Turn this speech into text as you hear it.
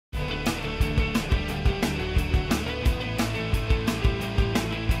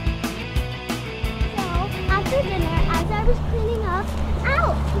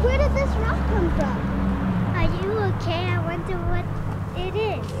rock come from? Are you okay? I wonder what it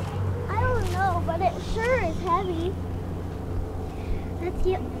is. I don't know, but it sure is heavy.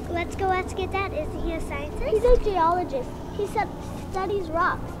 Let's go ask your dad. Is he a scientist? He's a geologist. He studies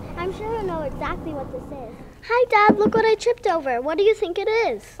rocks. I'm sure he'll know exactly what this is. Hi, Dad. Look what I tripped over. What do you think it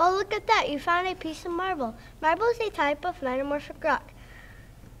is? Oh, look at that. You found a piece of marble. Marble is a type of metamorphic rock.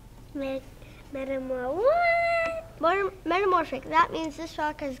 Metamorphic. That means this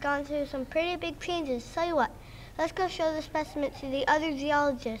rock has gone through some pretty big changes. Tell you what, let's go show the specimen to the other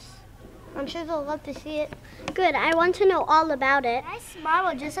geologists. I'm sure they'll love to see it. Good. I want to know all about it. Nice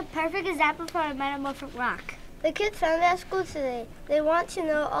marble. Just a perfect example for a metamorphic rock. The kids found it at school today. They want to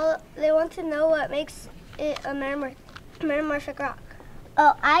know what makes it a metamorphic rock.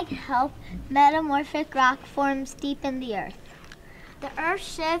 Oh, I can help. Metamorphic rock forms deep in the earth. The earth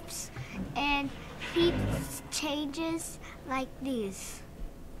shifts and heat changes like these.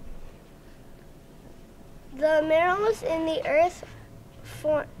 The minerals in the earth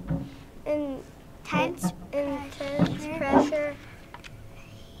form intense pressure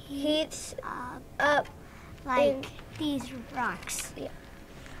heats up like these rocks. Yeah.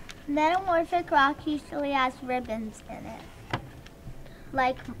 Metamorphic rock usually has ribbons in it,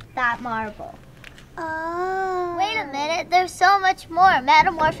 like that marble. Oh. Wait a minute, there's so much more.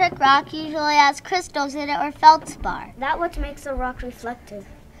 Metamorphic rock usually has crystals in it or feldspar. That's what makes the rock reflective.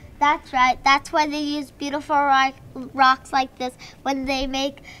 That's right. That's why they use beautiful rocks like this when they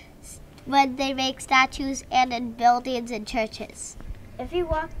make statues and in buildings and churches. If you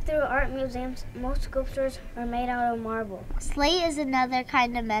walk through art museums, most sculptures are made out of marble. Slate is another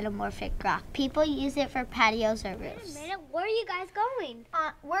kind of metamorphic rock. People use it for patios or roofs. Wait a minute, where are you guys going?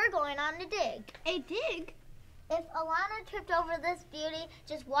 We're going on a dig. A dig? If Alana tripped over this beauty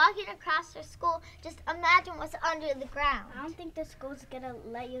just walking across her school, just imagine what's under the ground. I don't think the school's gonna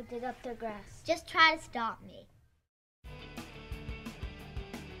let you dig up the grass. Just try to stop me.